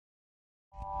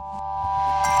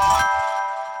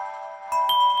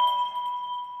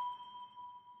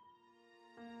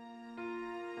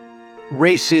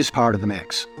Race is part of the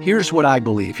mix. Here's what I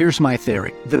believe. Here's my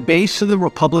theory. The base of the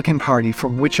Republican Party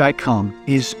from which I come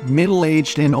is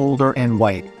middle-aged and older and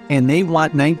white, and they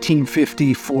want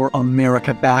 1950 for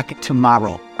America back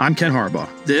tomorrow. I'm Ken Harbaugh.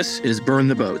 This is Burn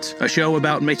the Boats, a show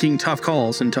about making tough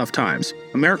calls in tough times.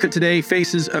 America today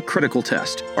faces a critical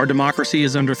test. Our democracy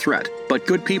is under threat, but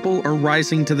good people are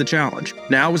rising to the challenge.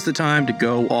 Now is the time to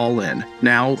go all in.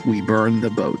 Now we burn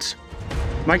the boats.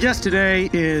 My guest today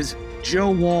is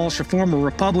Joe Walsh, a former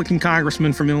Republican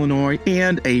congressman from Illinois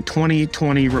and a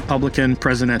 2020 Republican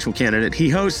presidential candidate. He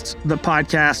hosts the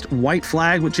podcast White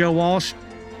Flag with Joe Walsh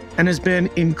and has been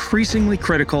increasingly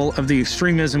critical of the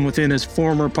extremism within his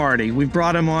former party. We've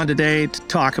brought him on today to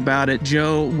talk about it.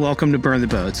 Joe, welcome to Burn the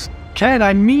Boats. Ken,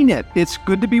 I mean it. It's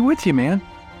good to be with you, man.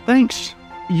 Thanks.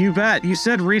 You bet. You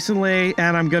said recently,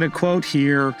 and I'm going to quote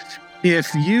here,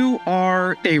 if you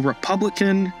are a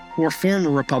Republican or former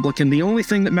Republican, the only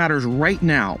thing that matters right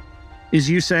now is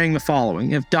you saying the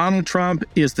following: if Donald Trump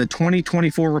is the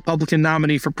 2024 Republican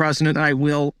nominee for president, I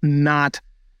will not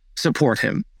support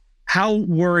him. How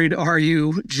worried are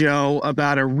you, Joe,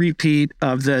 about a repeat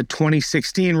of the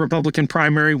 2016 Republican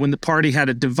primary when the party had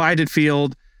a divided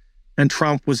field and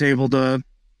Trump was able to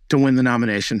win the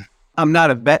nomination? I'm not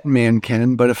a betting man,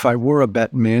 Ken, but if I were a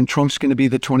betting man, Trump's going to be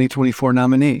the 2024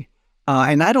 nominee.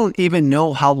 And I don't even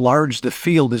know how large the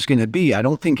field is going to be. I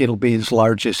don't think it'll be as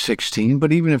large as 16,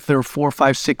 but even if there are 4,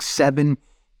 5, 6, 7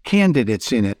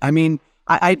 candidates in it, I mean,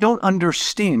 I don't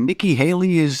understand. Nikki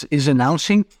Haley is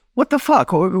announcing. What the fuck?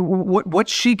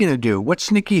 What's she going to do?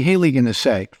 What's Nikki Haley going to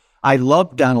say? I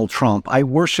love Donald Trump. I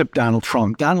worship Donald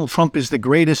Trump. Donald Trump is the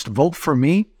greatest. Vote for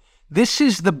me. This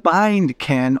is the bind,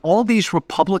 Ken. All these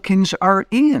Republicans are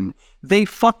in. They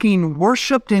fucking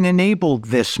worshiped and enabled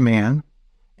this man.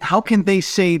 How can they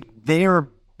say they're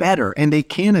better and they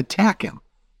can't attack him?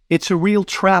 It's a real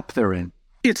trap they're in.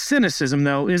 It's cynicism,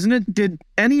 though, isn't it? Did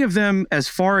any of them, as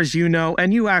far as you know,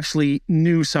 and you actually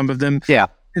knew some of them,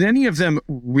 did any of them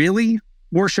really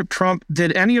worship Trump?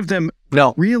 Did any of them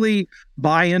really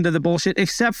buy into the bullshit,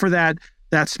 except for that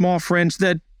small fringe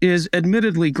that is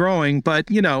admittedly growing, but,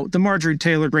 you know, the Marjorie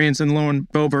Taylor Greens and Lauren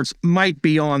Boeberts might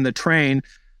be on the train.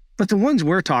 But the ones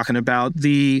we're talking about,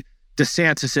 the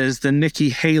DeSantis's, the Nikki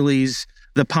Haley's,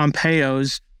 the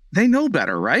Pompeos, they know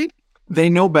better, right? They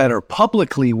know better.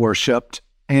 Publicly worshipped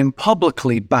and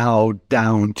publicly bowed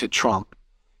down to Trump.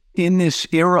 In this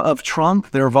era of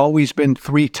Trump, there have always been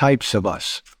 3 types of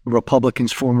us,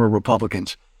 Republicans, former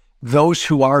Republicans. Those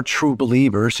who are true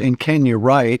believers, and Ken, you're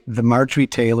right, the Marjorie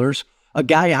Taylors, a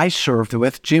guy I served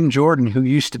with, Jim Jordan, who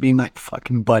used to be my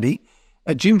fucking buddy.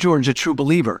 Jim Jordan's a true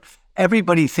believer.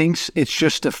 Everybody thinks it's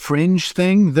just a fringe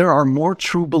thing. There are more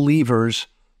true believers.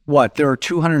 There are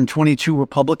 222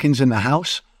 Republicans in the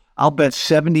House. I'll bet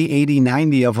 70, 80,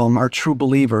 90 of them are true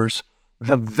believers.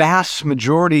 The vast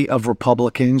majority of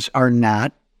Republicans are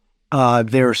not.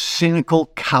 They're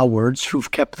cynical cowards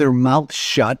who've kept their mouths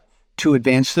shut to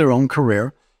advance their own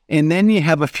career. And then you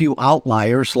have a few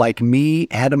outliers like me,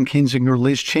 Adam Kinzinger,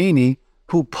 Liz Cheney,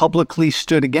 who publicly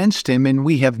stood against him, and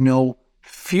we have no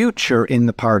future in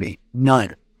the party.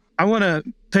 None. I want to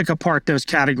pick apart those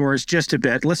categories just a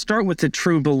bit. Let's start with the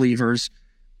true believers.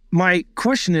 My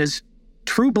question is,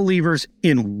 true believers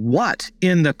in what?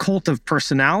 In the cult of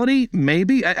personality?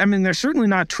 Maybe. I mean, they're certainly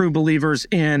not true believers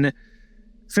in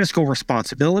fiscal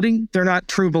responsibility. They're not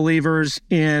true believers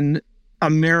in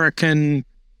American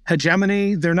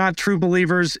hegemony. They're not true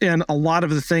believers in a lot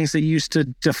of the things that used to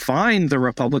define the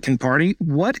Republican Party.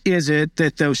 What is it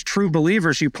that those true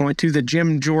believers you point to, the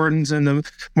Jim Jordans and the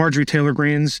Marjorie Taylor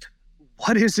Greens,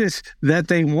 what is it that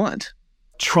they want?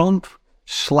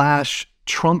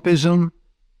 Trump/Trumpism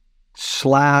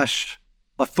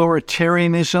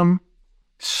 /authoritarianism/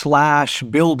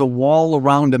 build a wall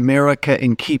around America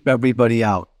and keep everybody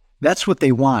out. That's what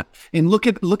they want. And look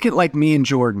at like me and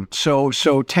Jordan. So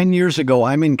 10 years ago,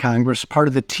 I'm in Congress, part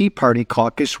of the Tea Party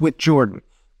caucus with Jordan.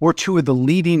 We're 2 of the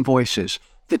leading voices.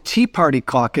 The Tea Party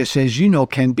caucus, as you know,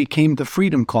 Ken, became the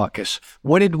Freedom Caucus.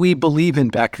 What did we believe in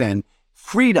back then?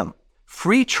 Freedom,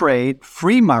 free trade,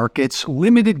 free markets,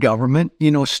 limited government,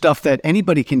 stuff that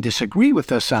anybody can disagree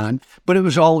with us on, but it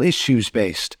was all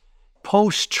issues-based.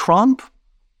 Post-Trump,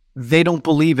 they don't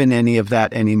believe in any of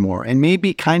that anymore. And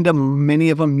maybe many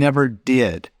of them never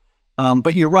did.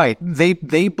 But you're right. They've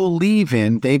become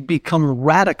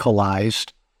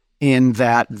radicalized in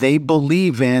that they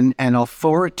believe in an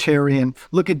authoritarian.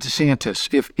 Look at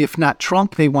DeSantis. If not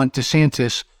Trump, they want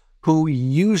DeSantis, who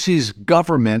uses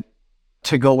government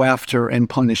to go after and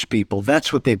punish people.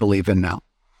 That's what they believe in now.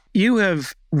 You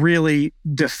have really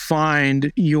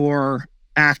defined your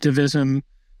activism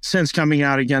since coming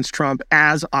out against Trump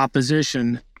as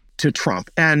opposition to Trump.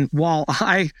 And while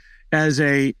I, as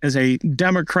a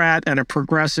Democrat and a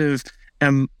progressive,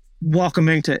 am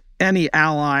welcoming to any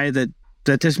ally that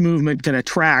this movement can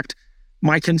attract,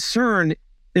 my concern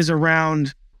is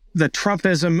around the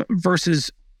Trumpism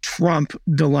versus Trump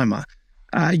dilemma.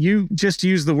 You just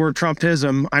used the word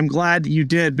Trumpism. I'm glad you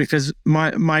did, because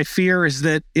my fear is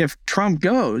that if Trump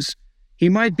goes, he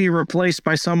might be replaced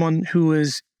by someone who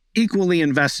is equally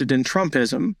invested in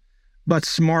Trumpism, but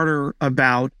smarter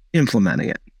about implementing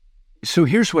it. So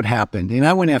here's what happened. And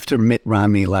I went after Mitt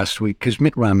Romney last week because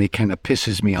Mitt Romney kind of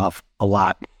pisses me off a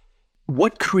lot.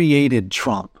 What created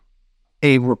Trump?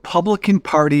 A Republican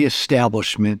Party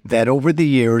establishment that over the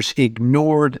years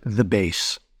ignored the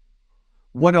base.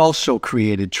 What also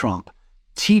created Trump?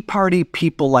 Tea Party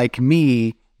people like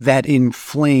me that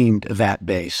inflamed that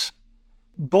base.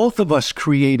 Both of us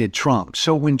created Trump.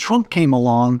 So when Trump came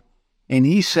along and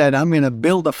he said, I'm going to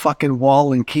build a fucking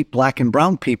wall and keep black and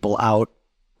brown people out,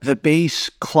 the base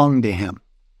clung to him.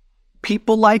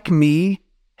 People like me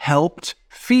helped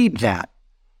feed that.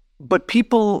 But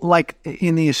people like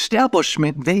in the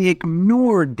establishment, they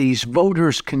ignored these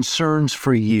voters' concerns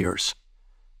for years.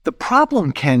 The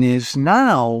problem, Ken, is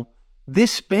now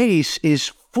this base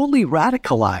is fully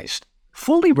radicalized.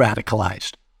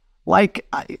 Like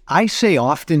I say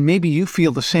often, maybe you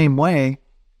feel the same way,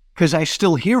 because I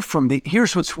still hear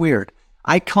here's what's weird.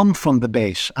 I come from the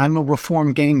base. I'm a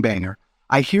reformed gangbanger.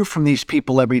 I hear from these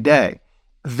people every day.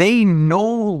 They no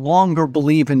longer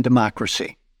believe in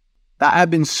democracy.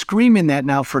 I've been screaming that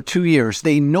now for 2 years.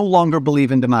 They no longer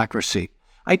believe in democracy.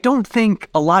 I don't think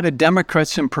a lot of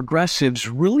Democrats and progressives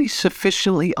really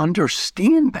sufficiently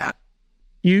understand that.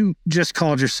 You just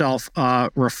called yourself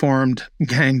a reformed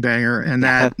gangbanger, and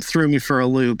that threw me for a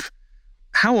loop.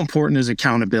 How important is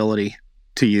accountability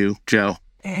to you, Joe?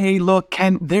 Hey, look,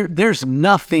 Ken, there's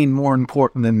nothing more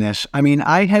important than this. I mean,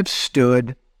 I have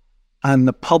stood on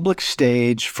the public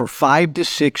stage for 5 to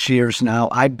 6 years now.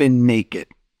 I've been naked.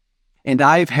 And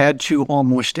I've had to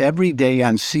almost every day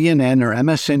on CNN or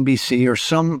MSNBC or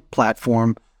some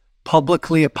platform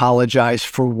publicly apologize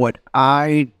for what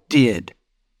I did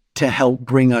to help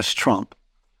bring us Trump.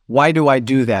 Why do I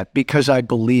do that? Because I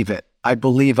believe it. I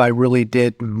believe I really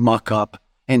did muck up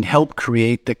and help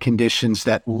create the conditions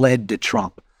that led to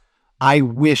Trump. I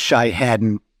wish I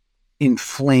hadn't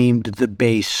inflamed the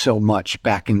base so much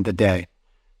back in the day.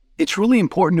 It's really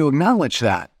important to acknowledge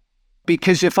that.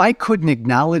 Because if I couldn't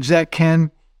acknowledge that,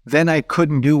 Ken, then I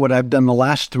couldn't do what I've done the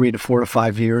last 3 to 4 to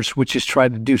 5 years, which is try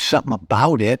to do something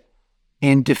about it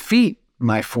and defeat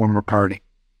my former party.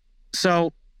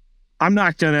 So I'm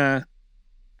not going to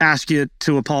ask you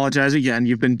to apologize again.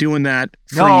 You've been doing that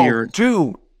for years.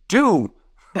 Do.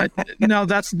 No,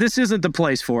 this isn't the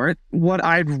place for it. What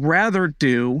I'd rather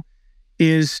do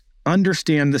is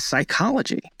understand the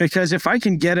psychology, because if I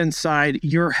can get inside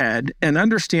your head and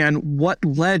understand what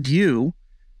led you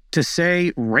to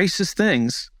say racist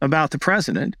things about the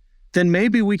president, then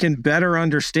maybe we can better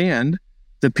understand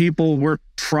the people we're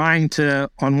trying to,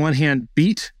 on one hand,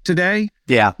 beat today.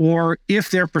 Yeah. Or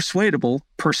if they're persuadable,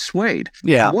 persuade.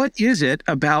 Yeah. What is it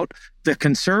about the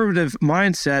conservative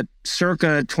mindset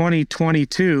circa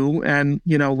 2022? And,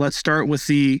 let's start with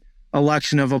the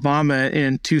election of Obama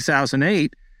in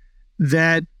 2008.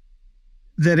 That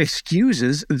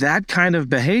excuses that kind of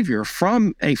behavior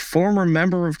from a former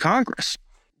member of Congress.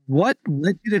 What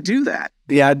led you to do that?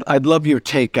 Yeah, I'd love your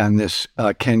take on this,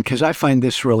 Ken, because I find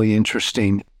this really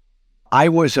interesting. I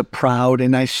was a proud,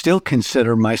 and I still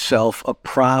consider myself a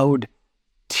proud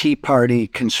Tea Party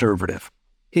conservative,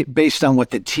 based on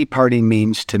what the Tea Party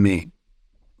means to me.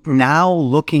 Now,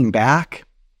 looking back,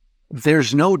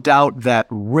 there's no doubt that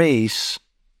race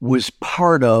was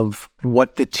part of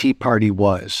what the Tea Party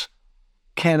was.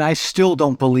 Ken, I still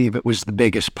don't believe it was the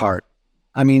biggest part.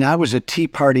 I mean, I was a Tea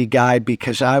Party guy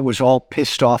because I was all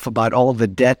pissed off about all the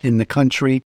debt in the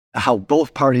country, how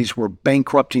both parties were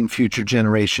bankrupting future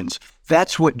generations.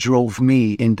 That's what drove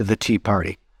me into the Tea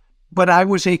Party. But I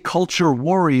was a culture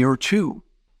warrior too.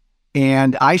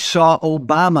 And I saw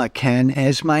Obama, Ken,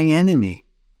 as my enemy.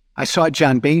 I saw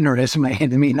John Boehner as my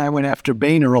enemy, and I went after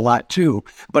Boehner a lot too.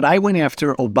 But I went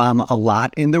after Obama a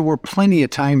lot, and there were plenty of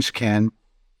times, Ken,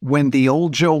 when the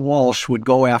old Joe Walsh would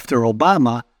go after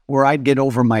Obama, where I'd get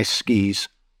over my skis,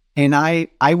 and I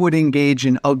would engage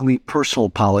in ugly personal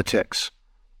politics.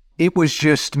 It was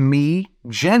just me,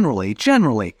 generally.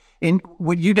 And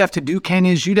what you'd have to do, Ken,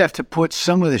 is you'd have to put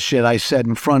some of the shit I said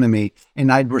in front of me,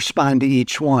 and I'd respond to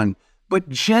each one. But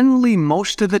generally,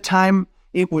 most of the time,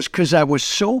 it was because I was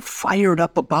so fired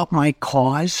up about my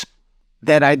cause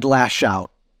that I'd lash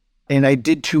out. And I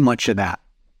did too much of that.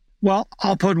 Well,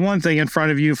 I'll put one thing in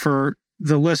front of you for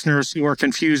the listeners who are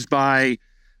confused by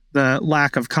the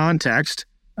lack of context.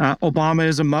 Obama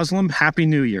is a Muslim. Happy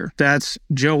New Year. That's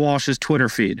Joe Walsh's Twitter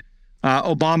feed.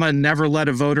 Obama never let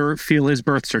a voter feel his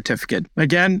birth certificate.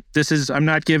 Again, I'm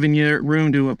not giving you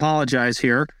room to apologize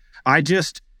here. I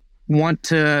just want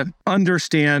to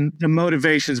understand the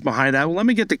motivations behind that. Well, let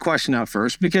me get the question out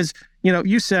first, because,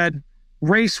 you said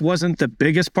race wasn't the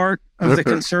biggest part of the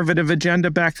conservative agenda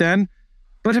back then.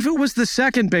 But if it was the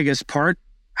second biggest part,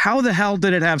 how the hell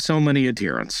did it have so many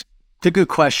adherents? It's a good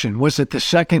question. Was it the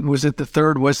second? Was it the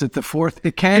third? Was it the fourth?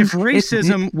 If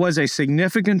racism was a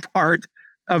significant part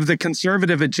of the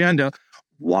conservative agenda,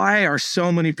 why are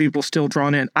so many people still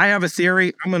drawn in? I have a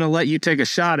theory. I'm going to let you take a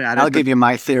shot at it. I'll give you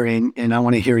my theory, and I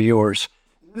want to hear yours.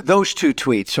 Those two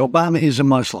tweets, Obama is a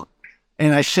Muslim.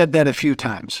 And I said that a few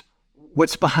times.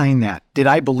 What's behind that? Did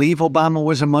I believe Obama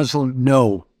was a Muslim?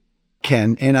 No,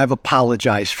 Ken, and I've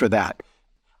apologized for that.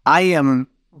 I am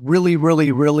really,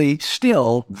 really, really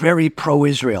still very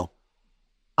pro-Israel.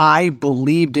 I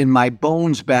believed in my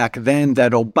bones back then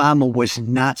that Obama was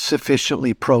not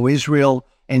sufficiently pro-Israel,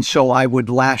 and so I would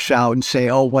lash out and say,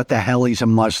 oh, what the hell, he's a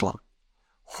Muslim.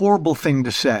 Horrible thing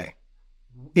to say.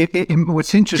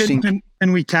 What's interesting...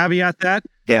 Can we caveat that?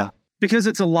 Yeah. Because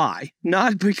it's a lie,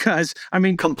 not because,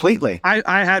 completely.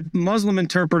 I had Muslim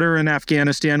interpreter in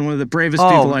Afghanistan, one of the bravest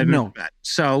people I've ever met.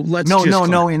 So let's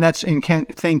and Ken,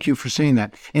 thank you for saying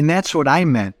that. And that's what I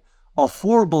meant. A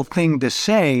horrible thing to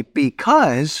say,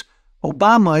 because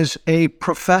Obama is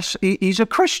he's a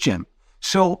Christian.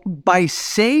 So by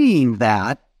saying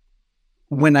that,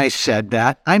 when I said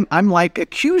that, I'm like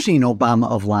accusing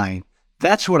Obama of lying.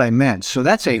 That's what I meant. So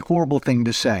that's a horrible thing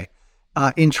to say.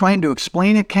 In trying to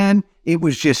explain it, Ken, it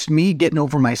was just me getting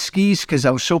over my skis because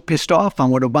I was so pissed off on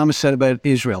what Obama said about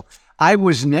Israel. I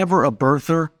was never a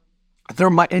birther. There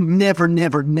might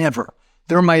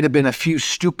have been a few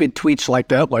stupid tweets like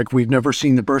that, like we've never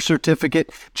seen the birth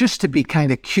certificate, just to be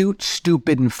kind of cute,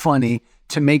 stupid, and funny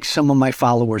to make some of my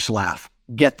followers laugh.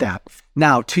 Get that.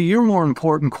 Now, to your more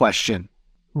important question,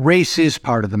 race is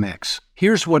part of the mix.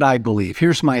 Here's what I believe.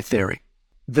 Here's my theory.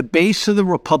 The base of the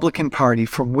Republican Party,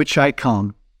 from which I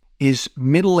come, is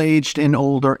middle-aged and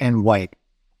older and white.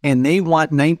 And they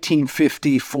want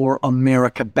 1954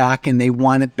 America back, and they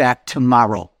want it back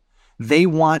tomorrow. They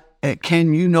want,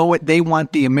 Ken, you know it, they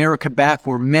want the America back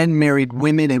where men married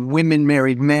women and women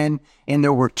married men, and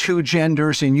there were two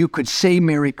genders, and you could say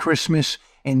Merry Christmas,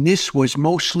 and this was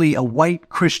mostly a white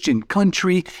Christian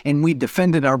country, and we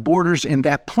defended our borders, and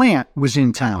that plant was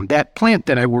in town. That plant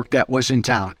that I worked at was in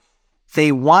town.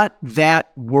 They want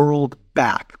that world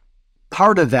back.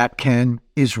 Part of that, Ken,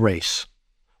 is race.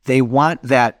 They want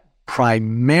that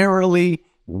primarily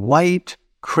white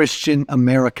Christian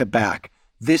America back.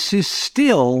 This is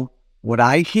still what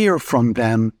I hear from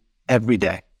them every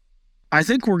day. I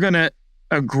think we're going to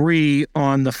agree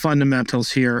on the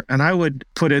fundamentals here. And I would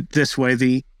put it this way.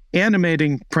 The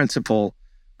animating principle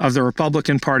of the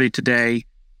Republican Party today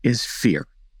is fear.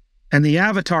 And the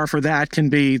avatar for that can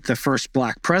be the first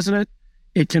Black president.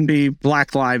 It can be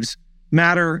Black Lives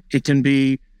Matter. It can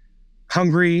be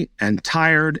hungry and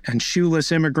tired and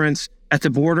shoeless immigrants at the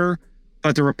border.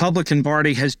 But the Republican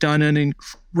Party has done an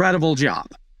incredible job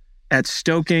at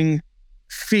stoking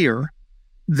fear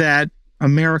that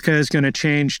America is going to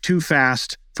change too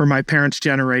fast for my parents'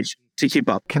 generation to keep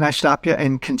up. Can I stop you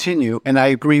and continue? And I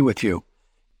agree with you.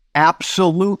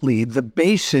 Absolutely. The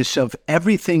basis of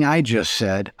everything I just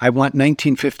said, I want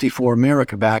 1954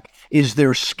 America back, is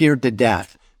they're scared to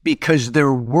death because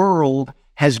their world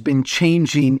has been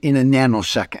changing in a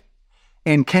nanosecond.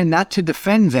 And Ken, not to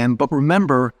defend them, but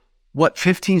remember what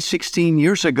 15, 16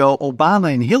 years ago,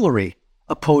 Obama and Hillary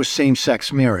opposed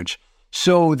same-sex marriage.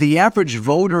 So the average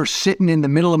voter sitting in the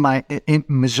middle of in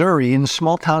Missouri, in a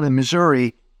small town in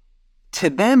Missouri, to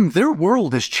them, their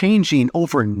world is changing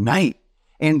overnight.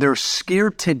 And they're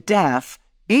scared to death.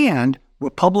 And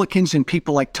Republicans and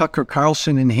people like Tucker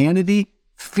Carlson and Hannity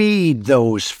feed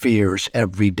those fears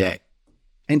every day.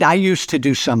 And I used to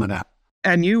do some of that.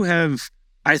 And you have,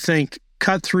 I think,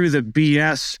 cut through the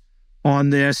BS on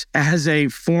this as a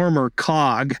former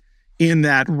cog in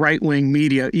that right-wing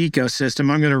media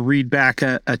ecosystem. I'm going to read back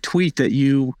a tweet that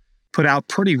you put out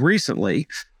pretty recently.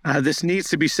 This needs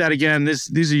to be said again.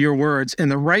 These are your words. In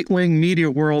the right-wing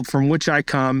media world from which I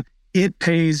come, it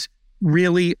pays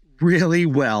really, really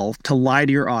well to lie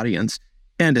to your audience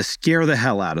and to scare the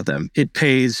hell out of them. It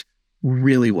pays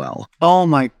really well. Oh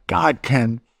my God,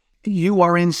 Ken, you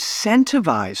are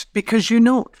incentivized because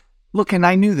look, and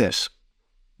I knew this,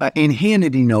 and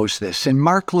Hannity knows this, and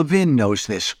Mark Levin knows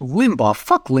this. Limbaugh,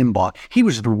 fuck Limbaugh. He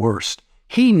was the worst.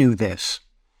 He knew this.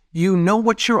 You know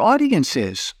what your audience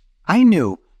is. I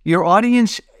knew. Your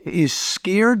audience is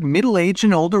scared middle-aged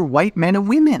and older white men and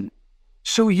women.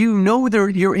 So you know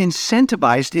you're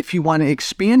incentivized, if you want to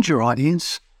expand your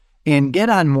audience and get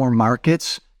on more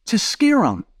markets, to scare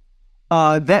them.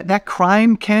 That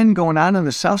crime, Ken, going on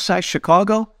the south side of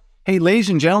Chicago, hey, ladies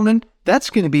and gentlemen, that's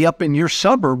going to be up in your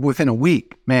suburb within a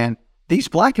week, man. These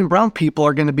black and brown people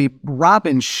are going to be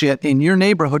robbing shit in your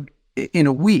neighborhood in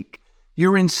a week.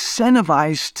 You're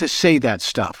incentivized to say that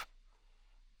stuff.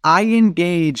 I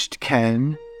engaged,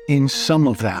 Ken, in some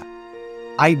of that.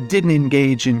 I didn't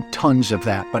engage in tons of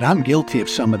that, but I'm guilty of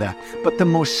some of that. But the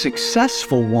most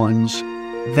successful ones,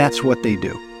 that's what they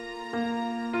do.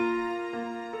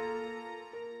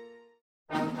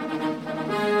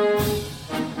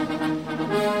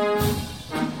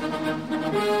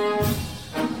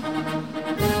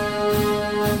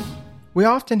 We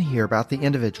often hear about the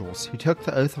individuals who took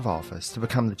the oath of office to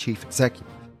become the chief executive.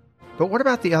 But what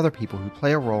about the other people who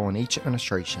play a role in each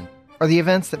administration, or the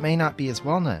events that may not be as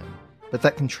well known, but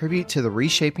that contribute to the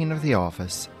reshaping of the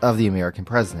office of the American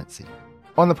presidency?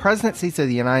 On the Presidencies of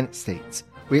the United States,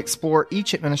 we explore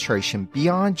each administration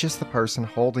beyond just the person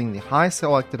holding the highest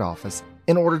elected office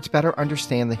in order to better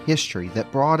understand the history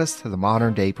that brought us to the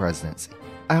modern-day presidency.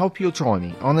 I hope you'll join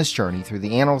me on this journey through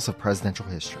the annals of presidential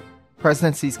history.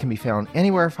 Presidencies can be found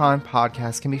anywhere fine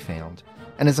podcasts can be found,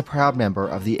 and is a proud member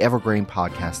of the Evergreen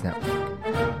Podcast Network.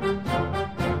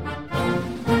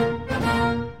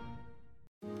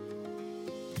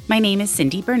 My name is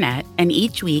Cindy Burnett, and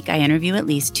each week I interview at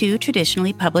least 2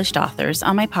 traditionally published authors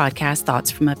on my podcast, Thoughts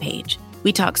from a Page.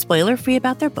 We talk spoiler-free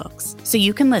about their books, so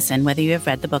you can listen whether you have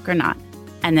read the book or not.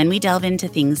 And then we delve into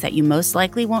things that you most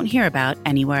likely won't hear about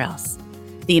anywhere else.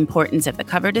 The importance of the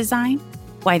cover design,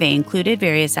 why they included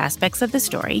various aspects of the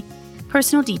story,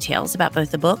 personal details about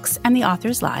both the books and the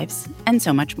authors' lives, and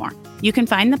so much more. You can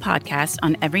find the podcast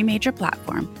on every major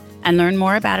platform and learn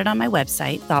more about it on my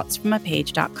website,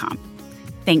 thoughtsfromapage.com.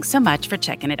 Thanks so much for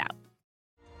checking it out.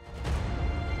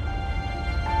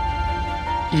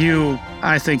 You,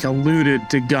 I think, alluded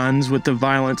to guns with the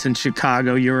violence in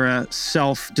Chicago. You're a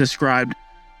self-described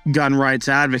gun rights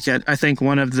advocate. I think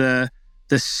one of the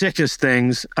sickest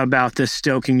things about this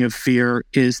stoking of fear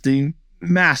is the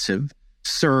massive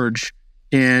surge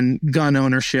in gun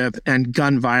ownership and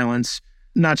gun violence.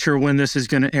 Not sure when this is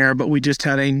going to air, but we just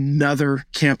had another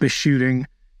campus shooting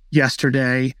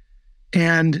yesterday.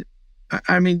 And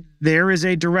I mean, there is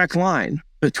a direct line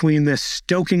between this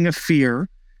stoking of fear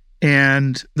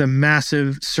and the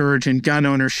massive surge in gun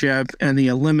ownership and the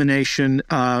elimination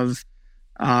of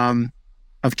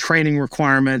training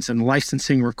requirements and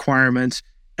licensing requirements.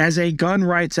 As a gun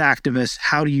rights activist,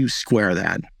 how do you square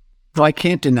that? Well, I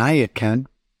can't deny it, Ken.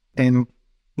 And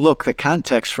look, the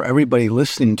context for everybody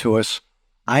listening to us,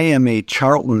 I am a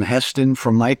Charlton Heston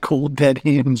from my cold dead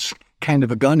hands kind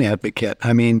of a gun advocate.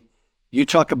 I mean, you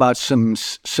talk about some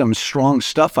strong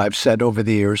stuff I've said over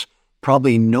the years.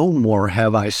 Probably no more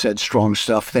have I said strong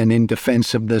stuff than in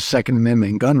defense of the Second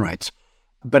Amendment and gun rights.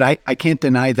 But I can't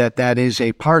deny that that is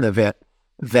a part of it,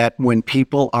 that when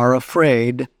people are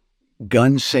afraid,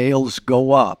 gun sales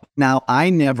go up. Now, I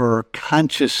never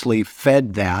consciously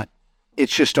fed that.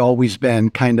 It's just always been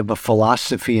kind of a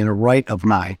philosophy and a right of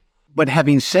mine. But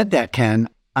having said that, Ken,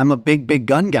 I'm a big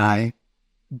gun guy.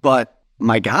 But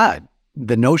my God,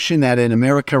 the notion that in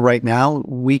America right now,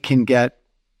 you can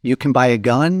buy a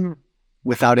gun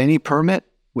without any permit,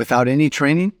 without any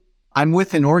training. I'm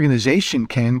with an organization,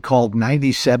 Ken, called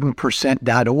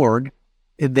 97percent.org.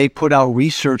 They put out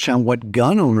research on what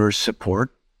gun owners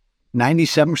support.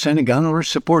 97% of gun owners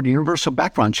support universal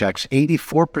background checks.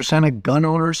 84% of gun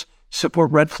owners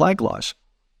support red flag laws.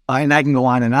 And I can go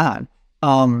on and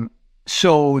on.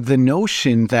 So the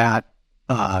notion that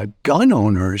gun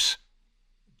owners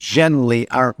generally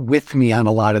aren't with me on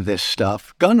a lot of this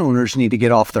stuff. Gun owners need to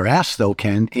get off their ass, though,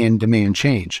 Ken, and demand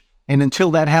change. And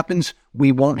until that happens,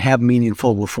 we won't have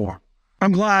meaningful reform.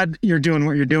 I'm glad you're doing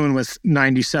what you're doing with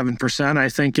 97%. I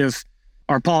think if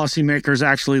our policymakers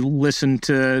actually listen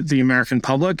to the American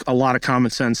public, a lot of common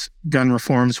sense gun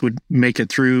reforms would make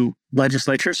it through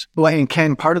legislatures. Well, and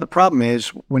Ken, part of the problem is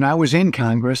when I was in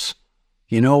Congress,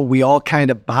 we all kind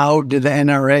of bowed to the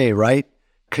NRA, right?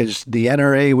 Because the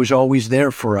NRA was always there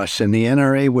for us, and the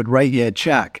NRA would write you a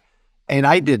check. And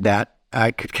I did that. I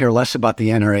could care less about the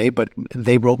NRA, but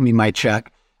they wrote me my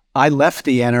check. I left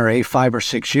the NRA 5 or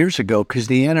 6 years ago because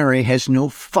the NRA has no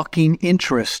fucking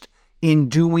interest in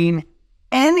doing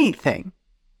anything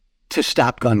to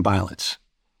stop gun violence.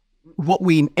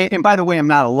 And by the way, I'm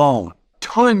not alone.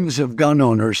 Tons of gun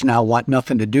owners now want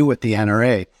nothing to do with the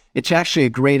NRA. It's actually a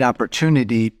great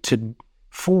opportunity to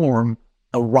form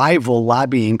a rival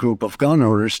lobbying group of gun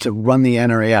owners to run the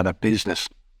NRA out of business.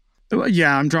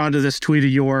 Yeah, I'm drawn to this tweet of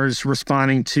yours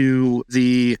responding to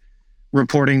the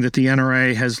reporting that the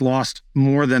NRA has lost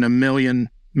more than 1 million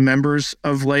members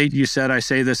of late. You said, I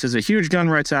say this as a huge gun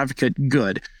rights advocate.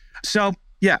 Good. So,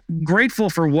 yeah, grateful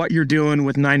for what you're doing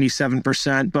with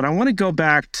 97%. But I want to go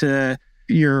back to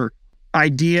your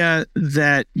idea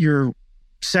that your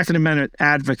Second Amendment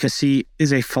advocacy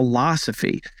is a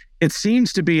philosophy. It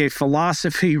seems to be a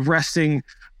philosophy resting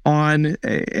on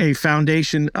a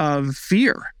foundation of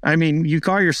fear. I mean, you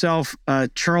call yourself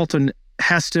Charlton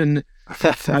Heston,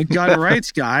 a gun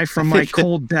rights guy from my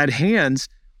cold, dead hands.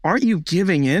 Aren't you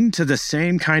giving in to the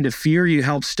same kind of fear you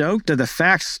helped stoke? Do the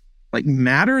facts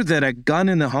matter that a gun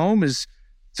in the home is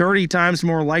 30 times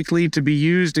more likely to be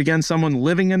used against someone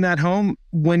living in that home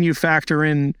when you factor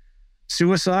in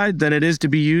suicide than it is to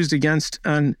be used against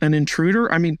an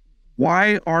intruder? I mean,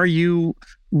 why are you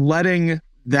letting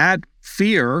that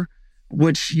fear,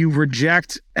 which you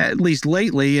reject, at least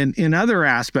lately, in other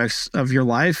aspects of your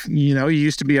life? You know, you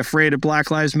used to be afraid of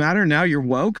Black Lives Matter. Now you're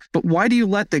woke. But why do you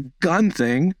let the gun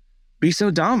thing be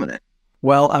so dominant?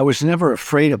 Well, I was never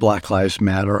afraid of Black Lives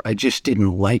Matter. I just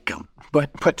didn't like them.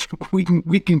 But we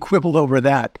can quibble over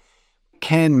that.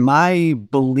 Ken, my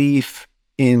belief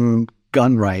in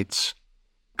gun rights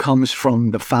comes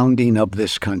from the founding of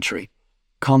this country,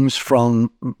 comes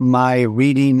from my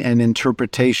reading and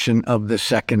interpretation of the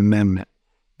Second Amendment.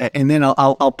 And then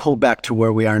I'll pull back to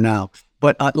where we are now.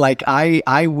 But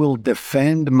I will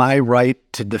defend my right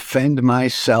to defend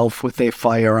myself with a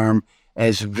firearm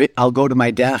I'll go to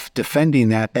my death defending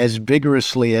that as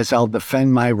vigorously as I'll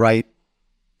defend my right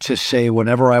to say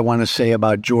whatever I want to say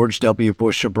about George W.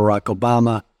 Bush or Barack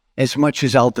Obama, as much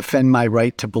as I'll defend my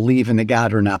right to believe in a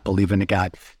God or not believe in a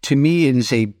God. To me, it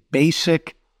is a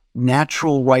basic,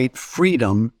 natural right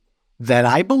freedom that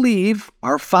I believe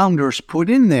our founders put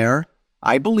in there.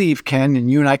 I believe, Ken, and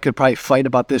you and I could probably fight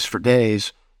about this for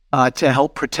days, to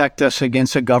help protect us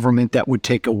against a government that would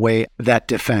take away that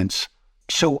defense.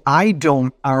 So I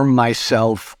don't arm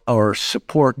myself or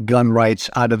support gun rights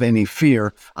out of any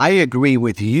fear. I agree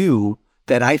with you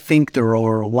that I think there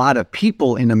are a lot of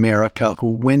people in America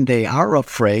who, when they are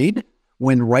afraid,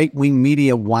 when right-wing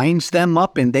media winds them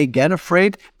up and they get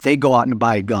afraid, they go out and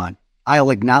buy a gun. I'll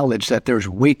acknowledge that there's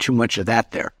way too much of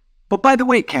that there. But by the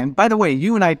way, Ken,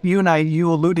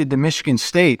 you alluded to Michigan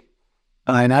State,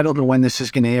 and I don't know when this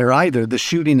is going to air either, the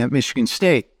shooting at Michigan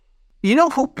State. You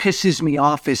know who pisses me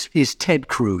off is Ted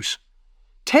Cruz.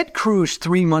 Ted Cruz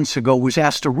 3 months ago was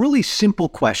asked a really simple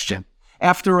question.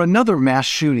 After another mass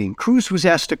shooting, Cruz was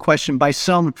asked a question by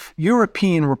some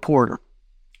European reporter.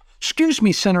 Excuse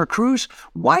me, Senator Cruz,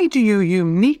 why do you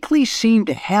uniquely seem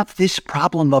to have this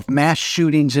problem of mass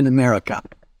shootings in America?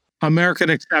 American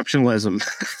exceptionalism.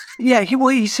 Yeah,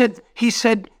 he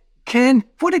said, Ken,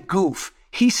 what a goof.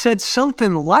 He said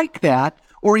something like that,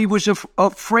 or he was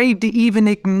afraid to even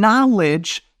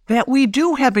acknowledge that we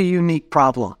do have a unique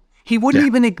problem. He wouldn't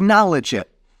even acknowledge it.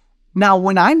 Now,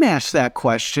 when I'm asked that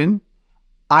question,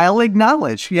 I'll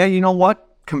acknowledge, you know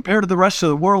what? Compared to the rest of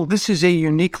the world, this is a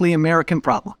uniquely American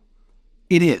problem.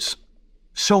 It is.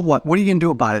 So what? What are you going to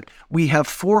do about it? We have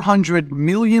 400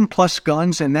 million plus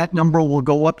guns, and that number will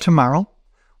go up tomorrow.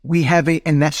 We have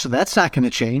that's not going to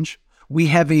change. We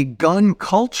have a gun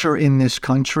culture in this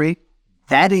country.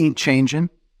 That ain't changing.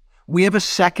 We have a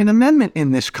Second Amendment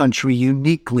in this country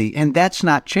uniquely, and that's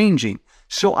not changing.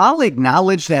 So I'll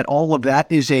acknowledge that all of that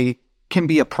can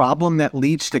be a problem that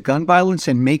leads to gun violence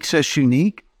and makes us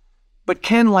unique. But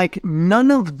Ken,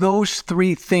 none of those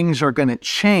three things are going to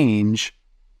change.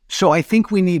 So I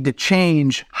think we need to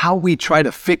change how we try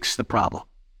to fix the problem,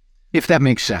 if that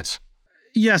makes sense.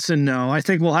 Yes and no. I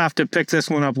think we'll have to pick this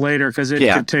one up later because it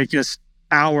could take us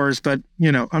hours, but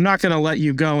I'm not going to let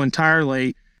you go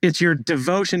entirely. It's your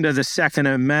devotion to the Second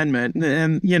Amendment.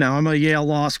 And, I'm a Yale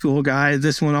Law School guy.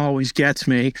 This one always gets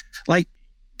me.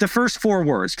 The first 4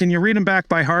 words, can you read them back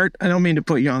by heart? I don't mean to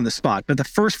put you on the spot, but the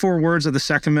first 4 words of the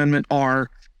Second Amendment are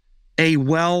a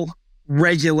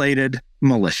well-regulated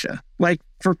militia.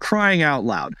 For crying out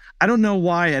loud. I don't know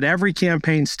why at every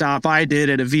campaign stop I did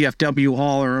at a VFW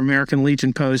hall or American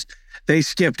Legion post, they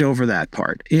skipped over that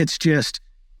part. It's just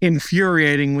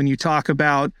infuriating when you talk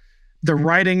about the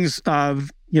writings of,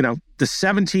 the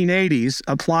 1780s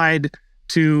applied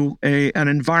to an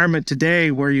environment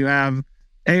today where you have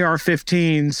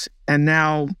AR-15s and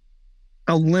now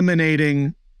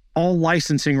eliminating all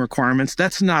licensing requirements.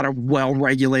 That's not a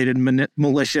well-regulated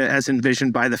militia as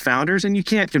envisioned by the founders, and you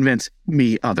can't convince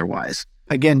me otherwise.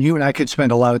 Again, you and I could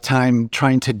spend a lot of time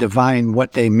trying to divine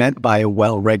what they meant by a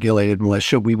well-regulated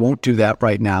militia. We won't do that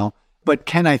right now. But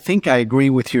Ken, I think I agree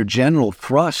with your general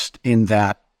thrust in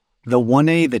that the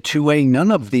 1A, the 2A,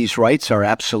 none of these rights are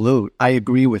absolute. I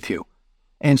agree with you.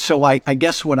 And so I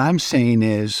guess what I'm saying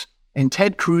is, and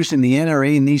Ted Cruz and the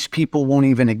NRA and these people won't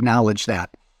even acknowledge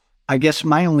that. I guess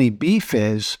my only beef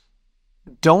is,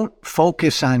 don't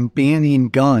focus on banning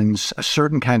guns, a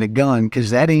certain kind of gun, because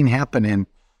that ain't happening.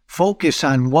 Focus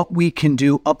on what we can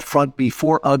do up front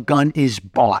before a gun is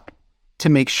bought to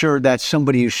make sure that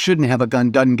somebody who shouldn't have a gun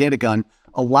doesn't get a gun.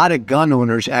 A lot of gun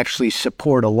owners actually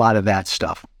support a lot of that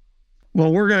stuff.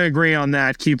 Well, we're going to agree on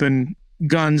that, keeping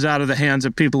guns out of the hands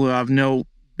of people who have no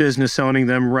business owning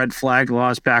them, red flag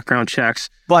laws, background checks.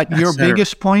 But your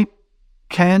biggest point,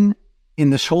 Ken,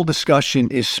 in this whole discussion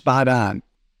is spot on.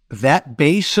 That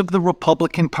base of the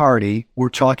Republican Party, we're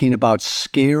talking about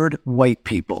scared white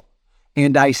people.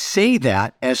 And I say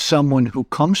that as someone who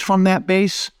comes from that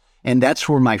base, and that's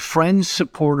where my friends,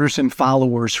 supporters, and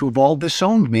followers who've all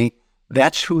disowned me,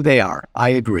 that's who they are. I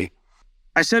agree.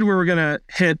 I said we were going to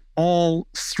hit all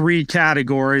three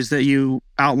categories that you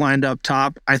outlined up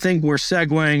top. I think we're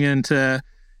segueing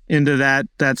into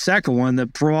that second one, the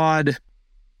broad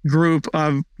group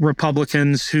of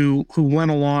Republicans who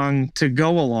went along to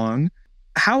go along.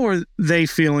 How are they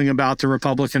feeling about the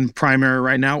Republican primary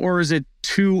right now? Or is it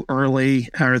too early?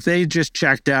 Are they just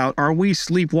checked out? Are we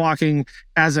sleepwalking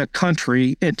as a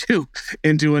country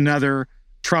into another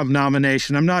Trump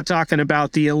nomination? I'm not talking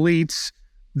about the elites,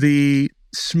 the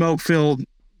smoke-filled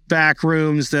back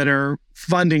rooms that are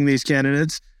funding these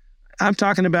candidates. I'm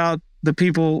talking about the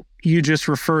people you just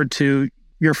referred to,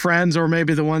 your friends, or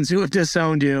maybe the ones who have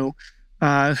disowned you,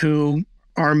 who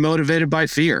are motivated by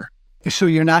fear. So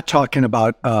you're not talking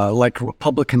about like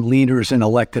Republican leaders and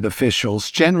elected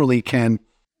officials. Generally, Ken.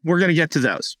 We're going to get to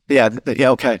those. Yeah,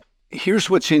 okay. Here's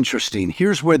what's interesting.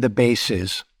 Here's where the base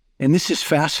is. And this is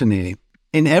fascinating.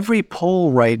 In every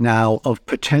poll right now of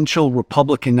potential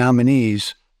Republican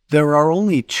nominees, there are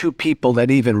only two people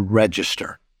that even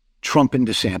register. Trump and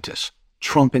DeSantis.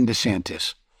 Trump and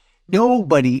DeSantis.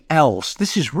 Nobody else,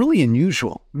 this is really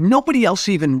unusual, nobody else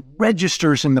even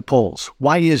registers in the polls.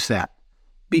 Why is that?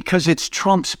 Because it's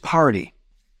Trump's party.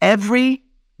 Every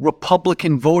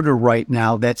Republican voter right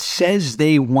now that says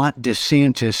they want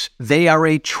DeSantis, they are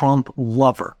a Trump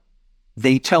lover.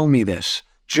 They tell me this.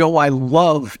 Joe, I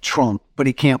love Trump, but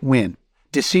he can't win.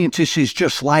 DeSantis is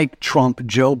just like Trump,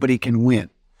 Joe, but he can win.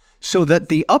 So that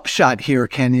the upshot here,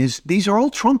 Ken, is these are all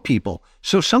Trump people.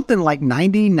 So something like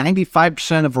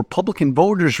 95% of Republican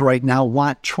voters right now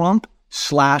want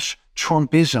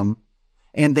Trump/Trumpism,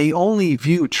 and they only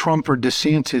view Trump or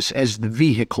DeSantis as the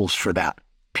vehicles for that,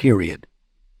 period.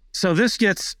 So this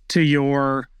gets to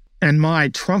your and my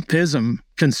Trumpism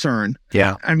concern.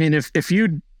 Yeah. I mean, if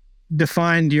you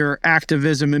defined your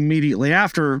activism immediately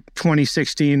after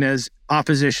 2016 as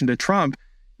opposition to Trump,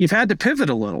 you've had to pivot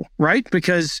a little, right?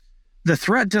 Because the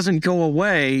threat doesn't go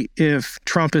away if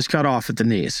Trump is cut off at the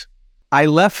knees. I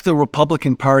left the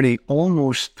Republican Party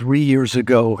almost 3 years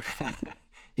ago,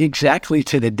 exactly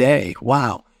to the day.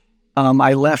 Wow.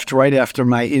 I left right after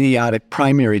my idiotic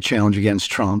primary challenge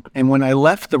against Trump. And when I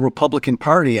left the Republican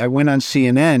Party, I went on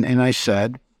CNN and I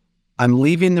said, I'm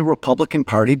leaving the Republican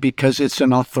Party because it's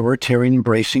an authoritarian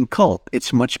embracing cult.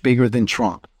 It's much bigger than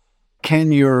Trump.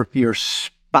 Ken, you're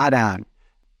spot on.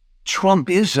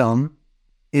 Trumpism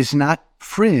is not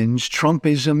fringe.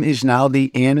 Trumpism is now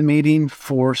the animating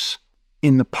force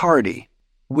in the party,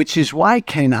 which is why,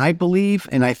 Ken, I believe,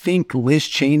 and I think Liz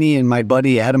Cheney and my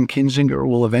buddy Adam Kinzinger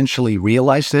will eventually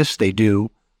realize this. They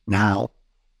do now.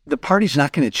 The party's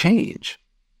not going to change.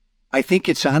 I think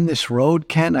it's on this road,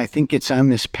 Ken. I think it's on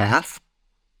this path.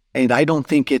 And I don't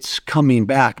think it's coming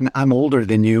back. I'm older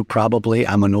than you, probably.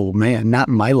 I'm an old man, not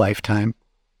in my lifetime.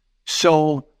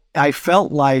 So I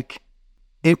felt like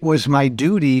it was my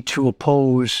duty to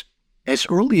oppose, as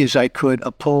early as I could,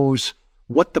 oppose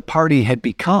what the party had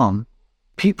become.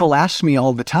 People ask me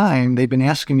all the time, they've been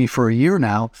asking me for a year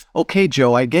now, okay,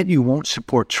 Joe, I get you won't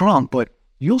support Trump, but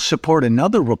you'll support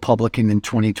another Republican in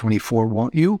 2024,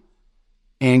 won't you?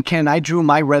 And Ken, I drew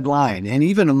my red line. And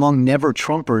even among never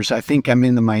Trumpers, I think I'm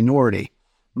in the minority.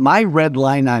 My red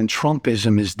line on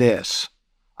Trumpism is this.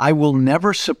 I will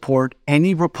never support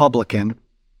any Republican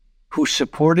who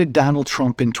supported Donald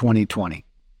Trump in 2020.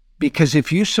 Because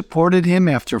if you supported him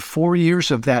after 4 years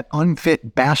of that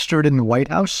unfit bastard in the White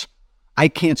House, I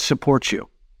can't support you.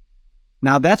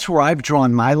 Now, that's where I've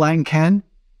drawn my line, Ken.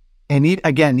 And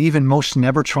again, even most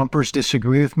never Trumpers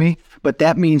disagree with me, but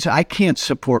that means I can't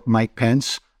support Mike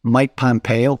Pence, Mike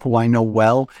Pompeo, who I know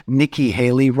well, Nikki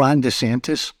Haley, Ron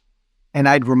DeSantis. And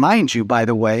I'd remind you, by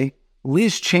the way,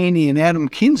 Liz Cheney and Adam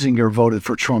Kinzinger voted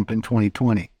for Trump in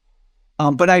 2020.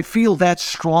 But I feel that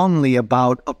strongly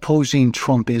about opposing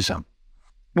Trumpism.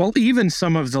 Well, even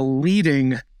some of the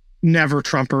leading Never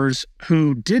Trumpers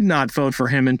who did not vote for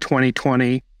him in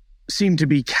 2020 seem to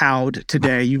be cowed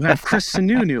today. You have Chris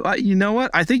Sununu. You know what?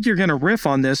 I think you're going to riff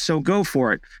on this, so go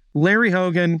for it. Larry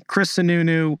Hogan, Chris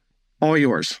Sununu, all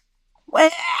yours.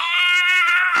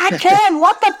 Ken,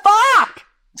 what the fuck?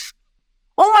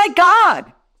 Oh my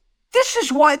God. This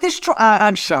is why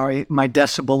I'm sorry, my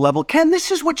decibel level. Ken, this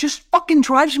is what just fucking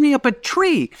drives me up a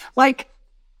tree. Like,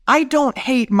 I don't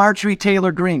hate Marjorie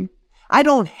Taylor Greene. I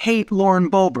don't hate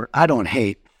Lauren Boebert.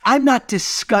 I'm not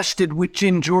disgusted with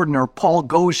Jim Jordan or Paul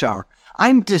Gosar.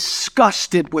 I'm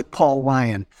disgusted with Paul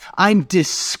Ryan. I'm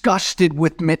disgusted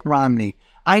with Mitt Romney.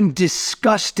 I'm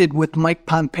disgusted with Mike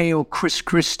Pompeo, Chris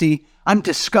Christie. I'm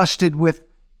disgusted with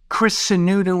Chris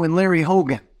Sununu and Larry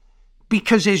Hogan.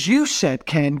 Because as you said,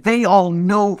 Ken, they all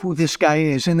know who this guy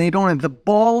is, and they don't have the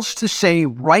balls to say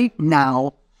right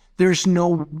now, there's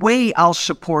no way I'll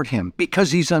support him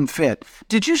because he's unfit.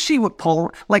 Did you see what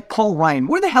Paul Ryan,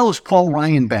 where the hell has Paul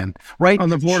Ryan been, right? On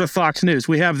the board of Fox News,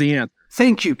 we have the answer.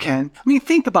 Thank you, Ken. I mean,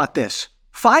 think about this.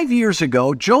 5 years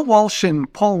ago, Joe Walsh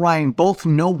and Paul Ryan both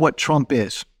know what Trump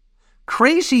is.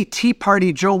 Crazy Tea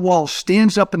Party Joe Walsh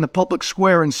stands up in the public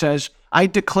square and says, I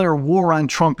declare war on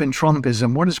Trump and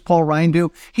Trumpism. What does Paul Ryan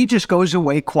do? He just goes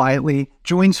away quietly,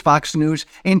 joins Fox News,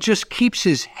 and just keeps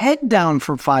his head down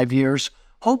for 5 years,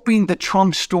 hoping the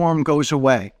Trump storm goes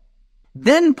away.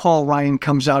 Then Paul Ryan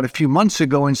comes out a few months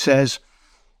ago and says,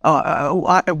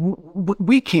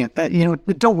 we can't,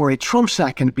 don't worry, Trump's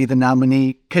not going to be the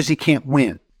nominee because he can't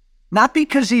win. Not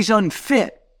because he's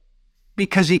unfit,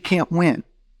 because he can't win.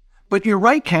 But you're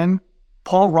right, Ken.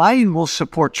 Paul Ryan will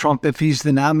support Trump if he's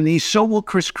the nominee. So will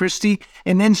Chris Christie.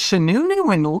 And then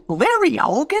Sununu and Larry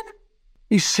Hogan?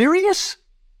 You serious?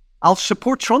 I'll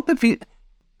support Trump if he...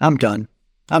 I'm done.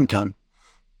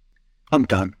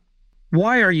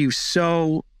 Why are you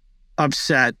so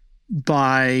upset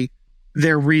by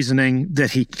their reasoning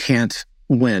that he can't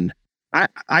win?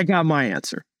 I got my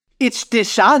answer. It's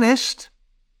dishonest.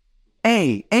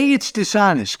 It's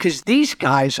dishonest because these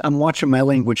guys, I'm watching my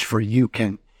language for you,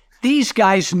 Ken. These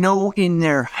guys know in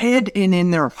their head and in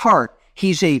their heart,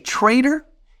 he's a traitor.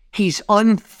 He's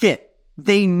unfit.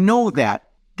 They know that.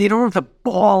 They don't have the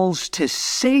balls to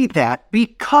say that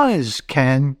because,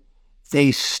 Ken,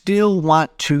 they still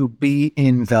want to be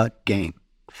in the game.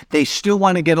 They still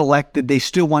want to get elected. They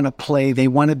still want to play. They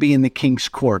want to be in the king's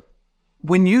court.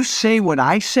 When you say what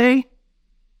I say,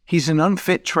 he's an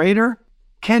unfit traitor.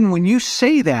 Ken, when you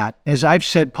say that, as I've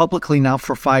said publicly now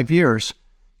for 5 years,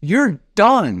 you're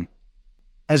done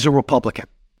as a Republican.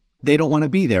 They don't want to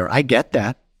be there. I get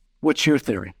that. What's your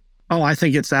theory? Oh, I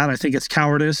think it's that. I think it's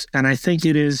cowardice, and I think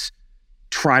it is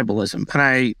tribalism. And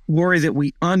I worry that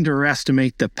we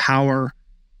underestimate the power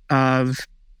of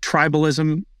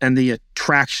tribalism and the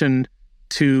attraction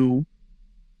to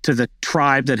the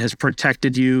tribe that has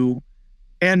protected you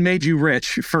and made you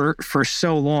rich for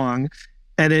so long.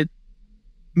 And it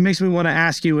makes me want to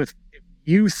ask you if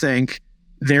you think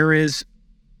there is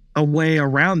a way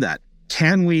around that.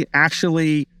 Can we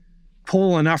actually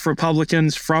pull enough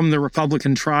Republicans from the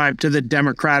Republican tribe to the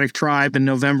Democratic tribe in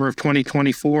November of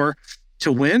 2024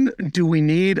 to win? Do we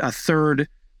need a third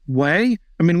way?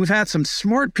 I mean, we've had some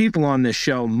smart people on this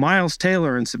show, Miles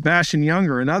Taylor and Sebastian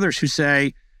Younger and others who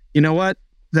say, you know what?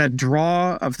 That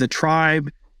draw of the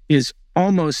tribe is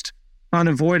almost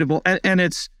unavoidable. And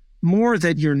it's more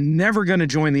that you're never going to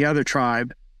join the other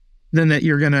tribe than that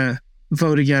you're going to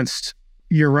vote against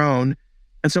your own.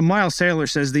 And so Miles Taylor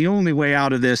says the only way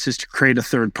out of this is to create a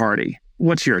third party.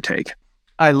 What's your take?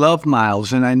 I love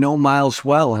Miles, and I know Miles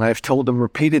well, and I've told him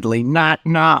repeatedly, not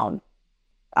now.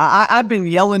 I've been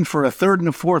yelling for a third and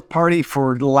a fourth party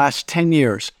for the last 10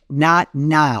 years. Not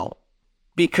now.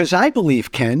 Because I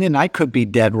believe, Ken, and I could be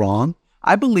dead wrong,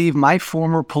 I believe my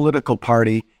former political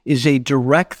party is a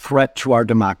direct threat to our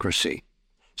democracy.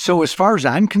 So as far as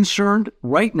I'm concerned,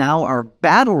 right now, our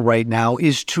battle right now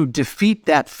is to defeat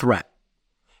that threat.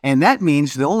 And that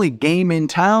means the only game in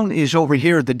town is over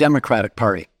here at the Democratic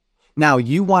Party. Now,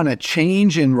 you want to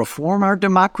change and reform our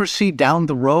democracy down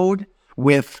the road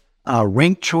with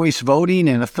ranked choice voting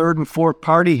and a third and fourth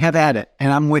party? Have at it,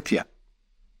 and I'm with you.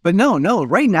 But no,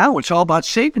 right now it's all about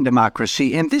saving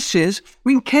democracy. And this is,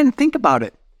 Ken, think about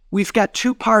it. We've got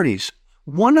two parties.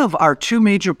 One of our two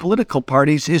major political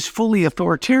parties is fully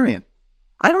authoritarian.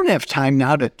 I don't have time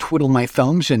now to twiddle my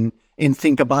thumbs and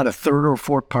think about a third or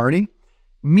fourth party.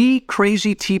 Me,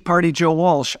 crazy Tea Party Joe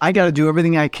Walsh, I got to do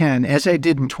everything I can, as I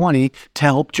did in 20, to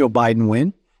help Joe Biden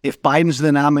win. If Biden's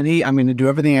the nominee, I'm going to do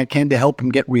everything I can to help him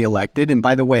get reelected. And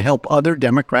by the way, help other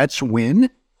Democrats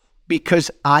win.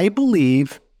 because I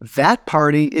believe that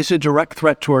party is a direct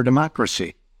threat to our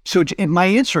democracy. So my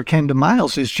answer, Ken, to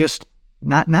Miles is just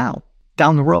not now,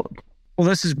 down the road. Well,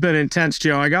 this has been intense,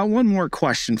 Joe. I got one more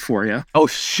question for you. Oh,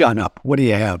 shut up. What do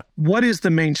you have? What is the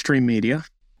mainstream media?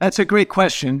 That's a great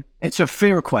question. It's a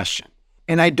fair question.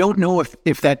 And I don't know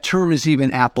if that term is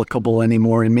even applicable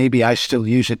anymore, and maybe I still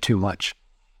use it too much.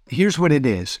 Here's what it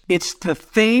is. It's the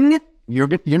thing, you're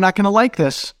not going to like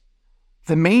this.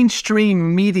 The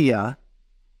mainstream media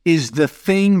is the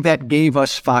thing that gave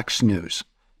us Fox News.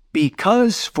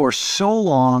 Because for so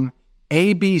long,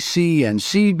 ABC and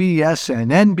CBS and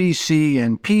NBC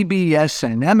and PBS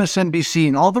and MSNBC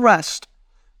and all the rest,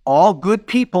 all good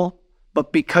people,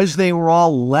 but because they were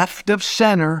all left of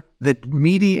center, the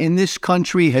media in this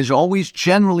country has always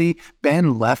generally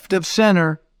been left of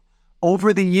center.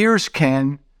 Over the years,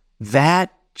 Ken,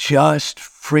 that just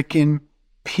freaking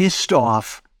pissed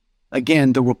off,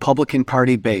 again, the Republican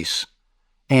Party base.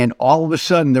 And all of a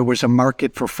sudden, there was a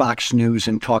market for Fox News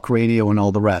and talk radio and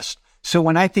all the rest. So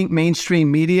when I think mainstream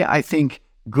media, I think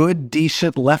good,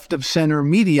 decent, left-of-center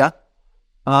media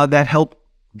that helped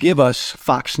give us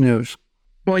Fox News.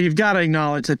 Well, you've got to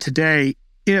acknowledge that today,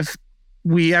 if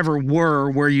we ever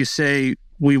were where you say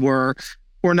we were,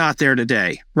 we're not there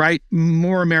today, right?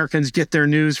 More Americans get their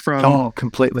news from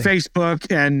completely Facebook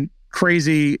and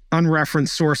crazy unreferenced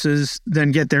sources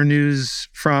than get their news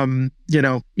from,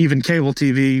 even cable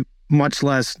TV, much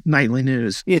less nightly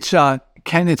news. It's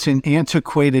Ken, it's an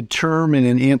antiquated term and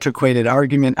an antiquated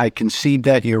argument. I concede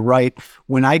that, you're right.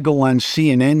 When I go on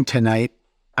CNN tonight,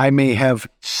 I may have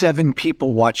 7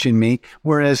 people watching me,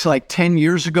 whereas like 10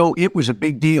 years ago, it was a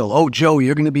big deal. Oh, Joe,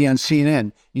 you're going to be on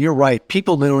CNN. You're right.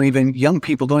 Young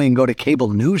people don't even go to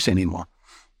cable news anymore.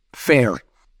 Fair.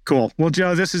 Cool. Well,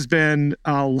 Joe, this has been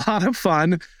a lot of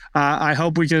fun. I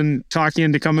hope we can talk you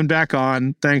into coming back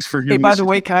on. Thanks for giving me. Hey, by the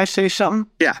way, can I say something?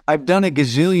 Yeah. I've done a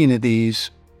gazillion of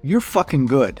these. You're fucking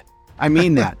good. I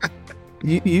mean that.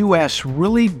 You ask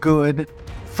really good,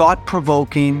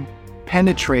 thought-provoking,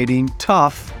 penetrating,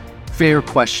 tough, fair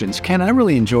questions. Ken, I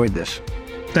really enjoyed this.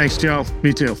 Thanks, Joe.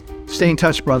 Me too. Stay in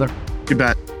touch, brother. You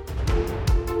bet.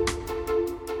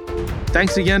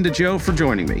 Thanks again to Joe for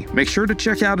joining me. Make sure to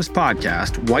check out his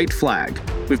podcast, White Flag.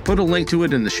 We've put a link to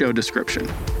it in the show description.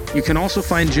 You can also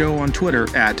find Joe on Twitter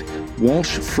at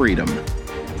Walsh Freedom.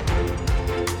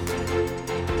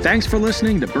 Thanks for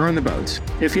listening to Burn the Boats.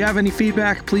 If you have any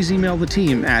feedback, please email the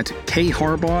team at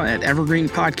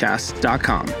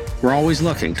kharbaugh@evergreenpodcasts.com. We're always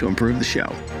looking to improve the show.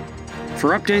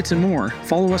 For updates and more,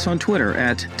 follow us on Twitter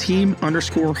at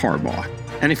 @team_Harbaugh.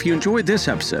 And if you enjoyed this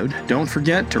episode, don't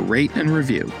forget to rate and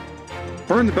review.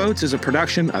 Burn the Boats is a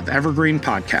production of Evergreen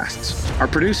Podcasts. Our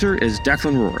producer is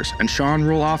Declan Roars, and Sean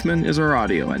Rule-Hoffman is our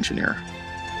audio engineer.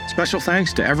 Special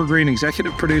thanks to Evergreen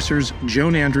executive producers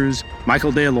Joan Andrews,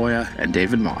 Michael DeAloia, and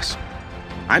David Moss.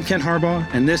 I'm Ken Harbaugh,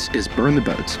 and this is Burn the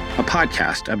Boats, a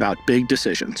podcast about big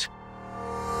decisions.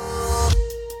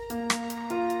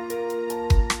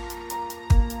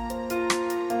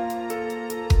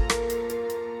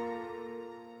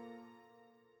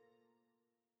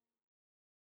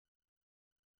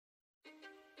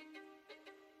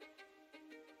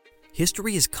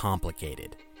 History is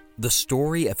complicated. The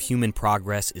story of human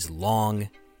progress is long,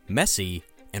 messy,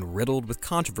 and riddled with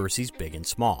controversies big and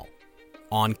small.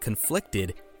 On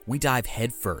Conflicted, we dive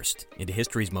headfirst into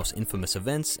history's most infamous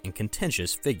events and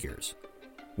contentious figures.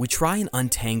 We try and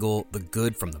untangle the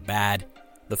good from the bad,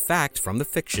 the fact from the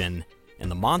fiction, and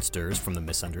the monsters from the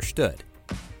misunderstood.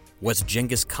 Was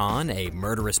Genghis Khan a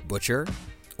murderous butcher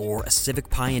or a civic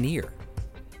pioneer?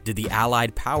 Did the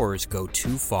Allied powers go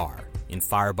too far in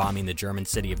firebombing the German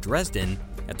city of Dresden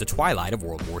at the twilight of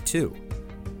World War II?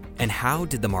 And how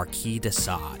did the Marquis de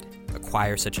Sade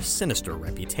acquire such a sinister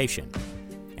reputation?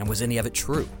 And was any of it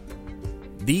true?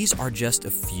 These are just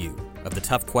a few of the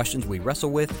tough questions we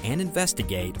wrestle with and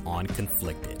investigate on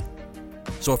Conflicted.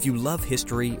 So if you love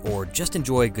history or just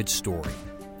enjoy a good story,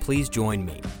 please join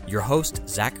me, your host,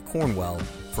 Zach Cornwell,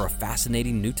 for a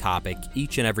fascinating new topic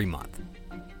each and every month.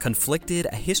 Conflicted,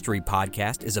 a history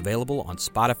podcast, is available on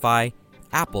Spotify,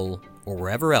 Apple, or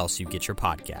wherever else you get your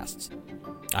podcasts.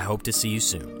 I hope to see you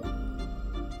soon.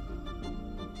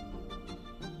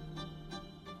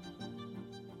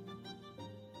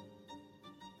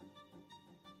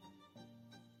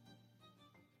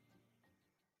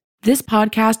 This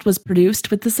podcast was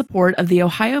produced with the support of the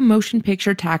Ohio Motion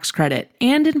Picture Tax Credit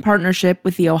and in partnership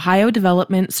with the Ohio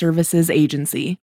Development Services Agency.